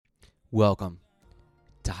Welcome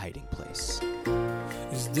to Hiding Place.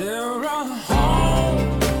 Is there a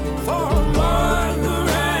home for a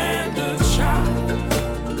mother and a child?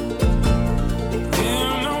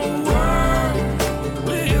 In a world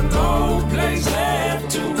with no place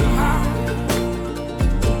left to hide,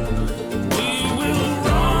 we will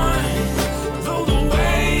run though the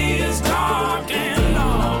way is dark and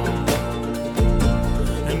long,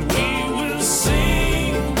 and we will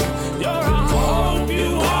sing your I hope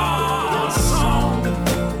you are song.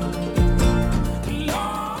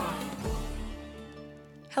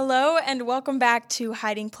 Hello and welcome back to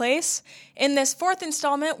Hiding Place. In this fourth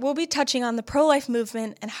installment, we'll be touching on the pro-life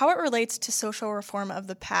movement and how it relates to social reform of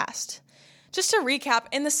the past. Just to recap,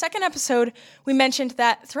 in the second episode, we mentioned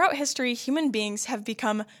that throughout history, human beings have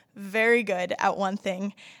become very good at one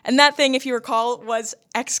thing. And that thing, if you recall, was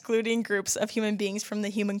excluding groups of human beings from the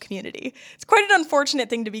human community. It's quite an unfortunate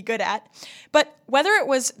thing to be good at. But whether it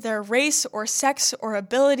was their race or sex or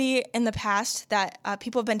ability in the past that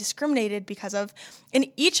people have been discriminated because of,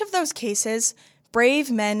 in each of those cases,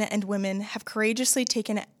 brave men and women have courageously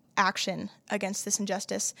taken action against this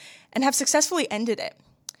injustice and have successfully ended it.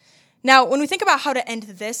 Now, when we think about how to end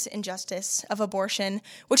this injustice of abortion,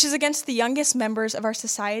 which is against the youngest members of our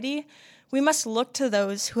society, we must look to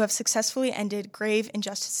those who have successfully ended grave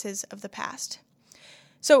injustices of the past.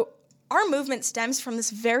 So, our movement stems from this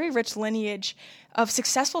very rich lineage of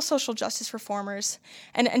successful social justice reformers,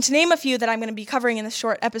 and to name a few that I'm going to be covering in this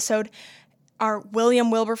short episode are William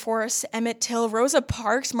Wilberforce, Emmett Till, Rosa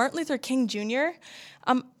Parks, Martin Luther King Jr.,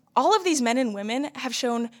 all of these men and women have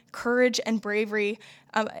shown courage and bravery,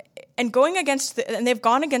 and they've gone against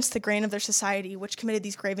the grain of their society, which committed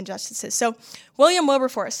these grave injustices. So, William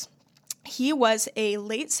Wilberforce, he was a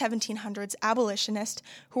late 1700s abolitionist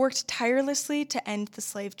who worked tirelessly to end the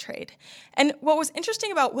slave trade. And what was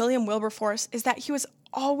interesting about William Wilberforce is that he was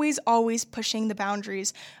always pushing the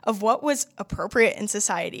boundaries of what was appropriate in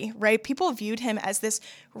society, right? People viewed him as this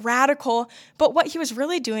radical, but what he was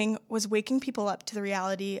really doing was waking people up to the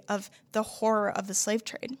reality of the horror of the slave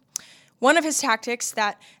trade. One of his tactics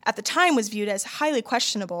that at the time was viewed as highly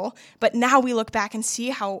questionable, but now we look back and see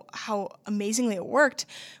how amazingly it worked,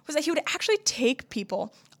 was that he would actually take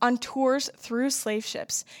people on tours through slave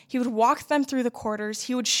ships. He would walk them through the quarters.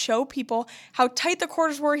 He would show people how tight the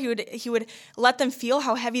quarters were. He would let them feel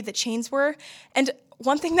how heavy the chains were. And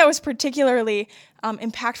one thing that was particularly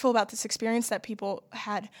impactful about this experience that people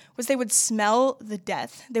had was they would smell the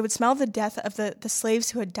death. They would smell the death of the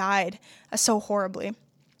slaves who had died so horribly.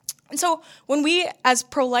 And so when we, as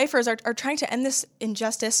pro-lifers, are trying to end this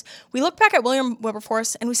injustice, we look back at William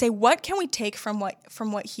Wilberforce and we say, what can we take from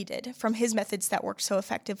what he did, from his methods that worked so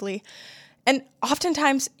effectively? And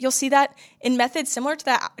oftentimes you'll see that in methods similar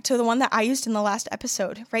to the one that I used in the last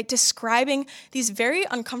episode, right? Describing these very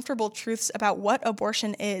uncomfortable truths about what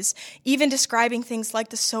abortion is, even describing things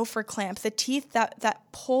like the Sofer clamp, the teeth that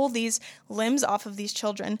pull these limbs off of these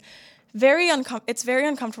children. It's very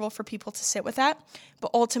uncomfortable for people to sit with that,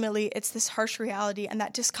 but ultimately it's this harsh reality and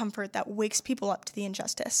that discomfort that wakes people up to the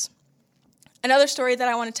injustice. Another story that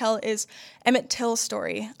I want to tell is Emmett Till's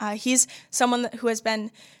story. He's someone who has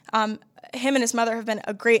been, him and his mother have been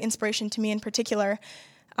a great inspiration to me in particular,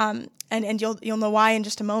 and you'll know why in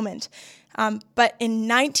just a moment. But in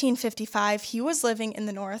 1955, he was living in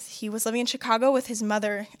the North. He was living in Chicago with his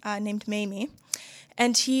mother named Mamie.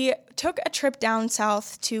 And he took a trip down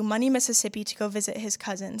south to Money, Mississippi to go visit his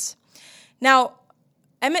cousins. Now,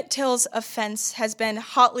 Emmett Till's offense has been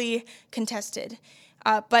hotly contested,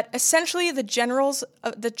 but essentially the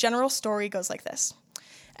general story goes like this.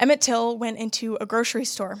 Emmett Till went into a grocery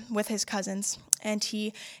store with his cousins, and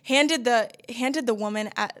he handed the woman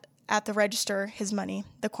at the register his money,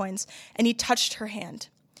 the coins, and he touched her hand.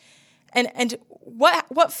 And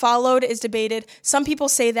what followed is debated. Some people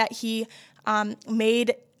say that he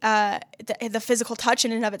made the physical touch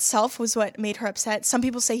in and of itself was what made her upset. Some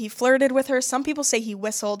people say he flirted with her. Some people say he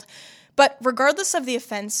whistled. But regardless of the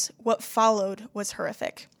offense, what followed was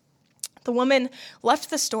horrific. The woman left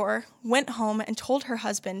the store, went home, and told her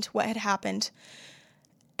husband what had happened.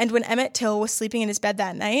 And when Emmett Till was sleeping in his bed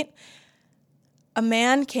that night, a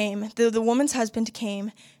man came, the woman's husband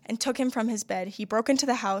came, and took him from his bed. He broke into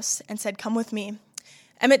the house and said, "Come with me."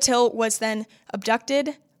 Emmett Till was then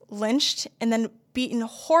abducted, lynched, and then beaten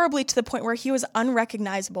horribly to the point where he was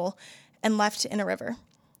unrecognizable and left in a river.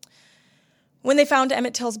 When they found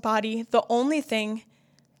Emmett Till's body, the only thing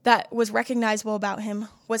that was recognizable about him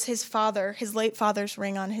was his late father's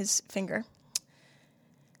ring on his finger.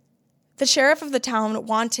 The sheriff of the town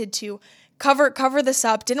wanted to cover this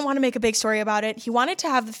up, didn't want to make a big story about it. He wanted to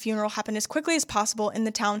have the funeral happen as quickly as possible in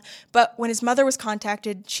the town, but when his mother was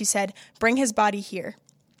contacted, she said, "Bring his body here."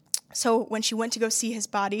 So when she went to go see his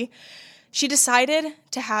body, she decided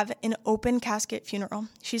to have an open casket funeral.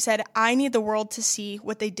 She said, "I need the world to see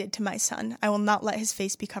what they did to my son. I will not let his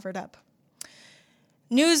face be covered up."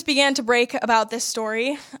 News began to break about this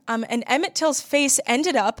story, and Emmett Till's face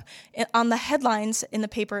ended up on the headlines in the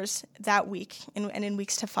papers that week and in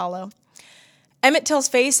weeks to follow. Emmett Till's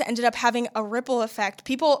face ended up having a ripple effect.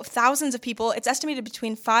 Thousands of people, it's estimated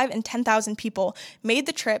between 5,000 and 10,000 people, made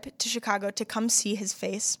the trip to Chicago to come see his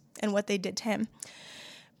face and what they did to him.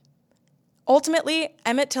 Ultimately,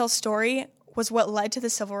 Emmett Till's story was what led to the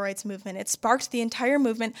civil rights movement. It sparked the entire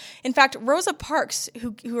movement. In fact, Rosa Parks,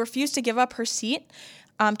 who refused to give up her seat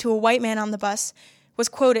to a white man on the bus, was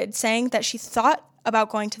quoted saying that she thought about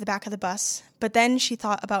going to the back of the bus, but then she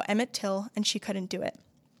thought about Emmett Till and she couldn't do it.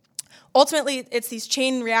 Ultimately, it's these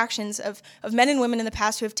chain reactions of men and women in the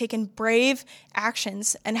past who have taken brave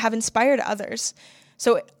actions and have inspired others.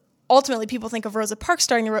 So ultimately, people think of Rosa Parks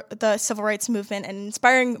starting the civil rights movement and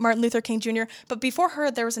inspiring Martin Luther King Jr., but before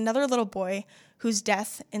her, there was another little boy whose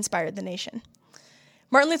death inspired the nation.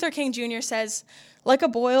 Martin Luther King Jr. says, "Like a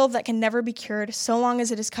boil that can never be cured so long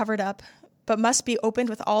as it is covered up, but must be opened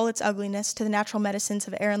with all its ugliness to the natural medicines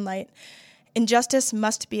of air and light, injustice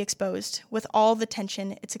must be exposed with all the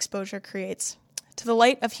tension its exposure creates, to the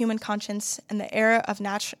light of human conscience and the air of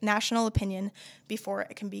national opinion before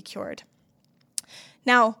it can be cured."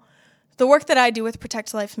 Now, the work that I do with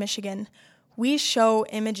Protect Life Michigan, we show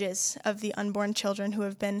images of the unborn children who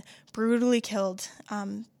have been brutally killed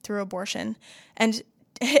through abortion. And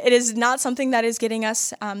it is not something that is getting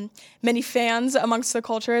us many fans amongst the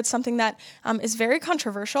culture. It's something that is very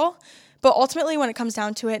controversial. But ultimately, when it comes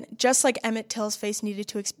down to it, just like Emmett Till's face needed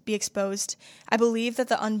to be exposed, I believe that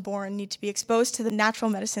the unborn need to be exposed to the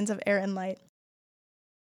natural medicines of air and light.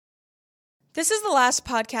 This is the last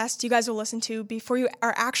podcast you guys will listen to before you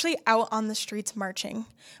are actually out on the streets marching.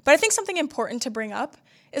 But I think something important to bring up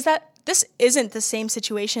is that this isn't the same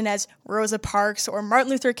situation as Rosa Parks or Martin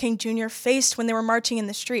Luther King Jr. faced when they were marching in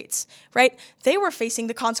the streets, right? They were facing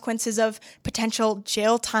the consequences of potential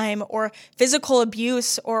jail time or physical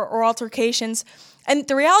abuse or altercations. And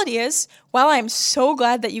the reality is, while I'm so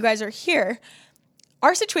glad that you guys are here,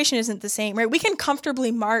 our situation isn't the same, right? We can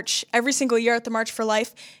comfortably march every single year at the March for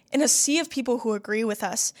Life in a sea of people who agree with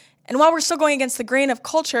us. And while we're still going against the grain of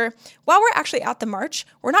culture, while we're actually at the march,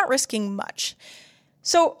 we're not risking much.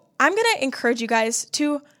 So I'm going to encourage you guys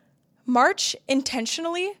to march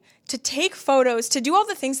intentionally, to take photos, to do all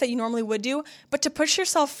the things that you normally would do, but to push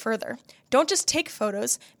yourself further. Don't just take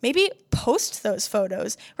photos, maybe post those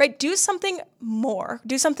photos, right? Do something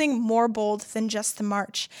more bold than just the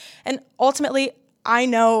march. And ultimately, I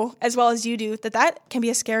know, as well as you do, that can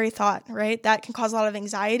be a scary thought, right? That can cause a lot of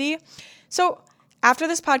anxiety. So after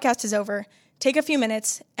this podcast is over, take a few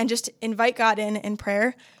minutes and just invite God in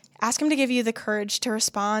prayer. Ask him to give you the courage to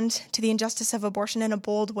respond to the injustice of abortion in a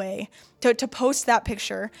bold way, to post that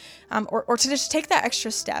picture, or to just take that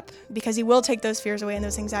extra step, because he will take those fears away and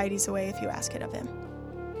those anxieties away if you ask it of him.